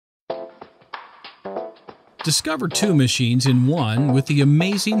Discover two machines in one with the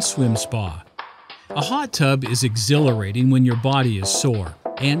amazing Swim Spa. A hot tub is exhilarating when your body is sore,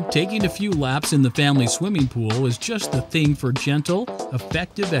 and taking a few laps in the family swimming pool is just the thing for gentle,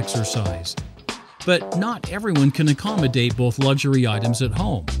 effective exercise. But not everyone can accommodate both luxury items at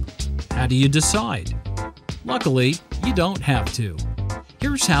home. How do you decide? Luckily, you don't have to.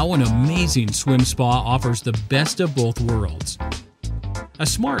 Here's how an amazing swim spa offers the best of both worlds. A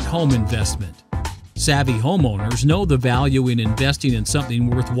smart home investment. Savvy homeowners know the value in investing in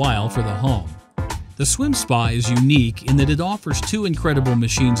something worthwhile for the home. The swim spa is unique in that it offers two incredible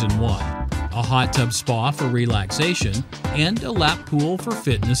machines in one: a hot tub spa for relaxation and a lap pool for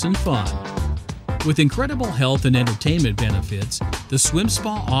fitness and fun. With incredible health and entertainment benefits, the swim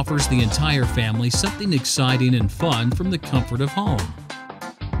spa offers the entire family something exciting and fun from the comfort of home.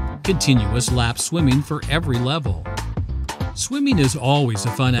 Continuous lap swimming for every level. Swimming is always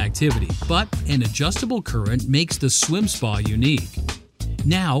a fun activity, but an adjustable current makes the swim spa unique.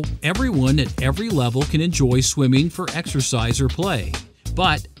 Now, everyone at every level can enjoy swimming for exercise or play,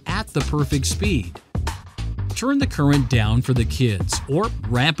 but at the perfect speed. Turn the current down for the kids or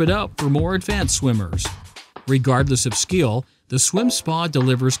ramp it up for more advanced swimmers. Regardless of skill, the swim spa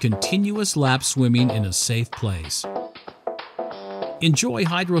delivers continuous lap swimming in a safe place. Enjoy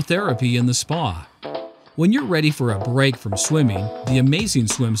hydrotherapy in the spa. When you're ready for a break from swimming, the amazing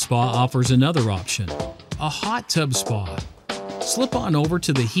Swim Spa offers another option: a hot tub spa. Slip on over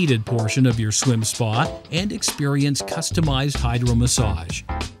to the heated portion of your swim spa and experience customized hydro massage.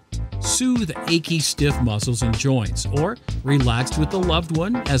 Soothe achy, stiff muscles and joints, or relax with a loved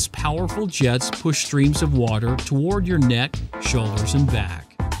one as powerful jets push streams of water toward your neck, shoulders, and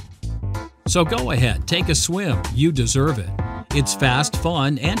back. So go ahead, take a swim. You deserve it. It's fast,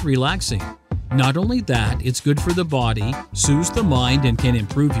 fun, and relaxing. Not only that, it's good for the body, soothes the mind, and can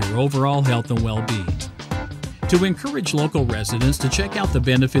improve your overall health and well-being. To encourage local residents to check out the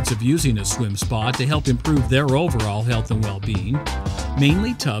benefits of using a swim spa to help improve their overall health and well-being,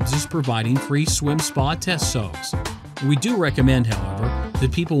 Mainly Tubs is providing free swim spa test soaks. We do recommend, however,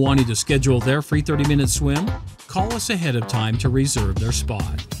 that people wanting to schedule their free 30-minute swim call us ahead of time to reserve their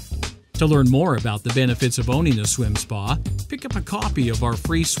spot. To learn more about the benefits of owning a swim spa, pick up a copy of our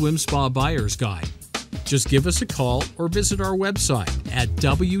free Swim Spa Buyer's Guide. Just give us a call or visit our website at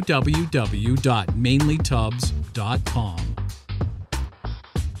www.mainlytubs.com.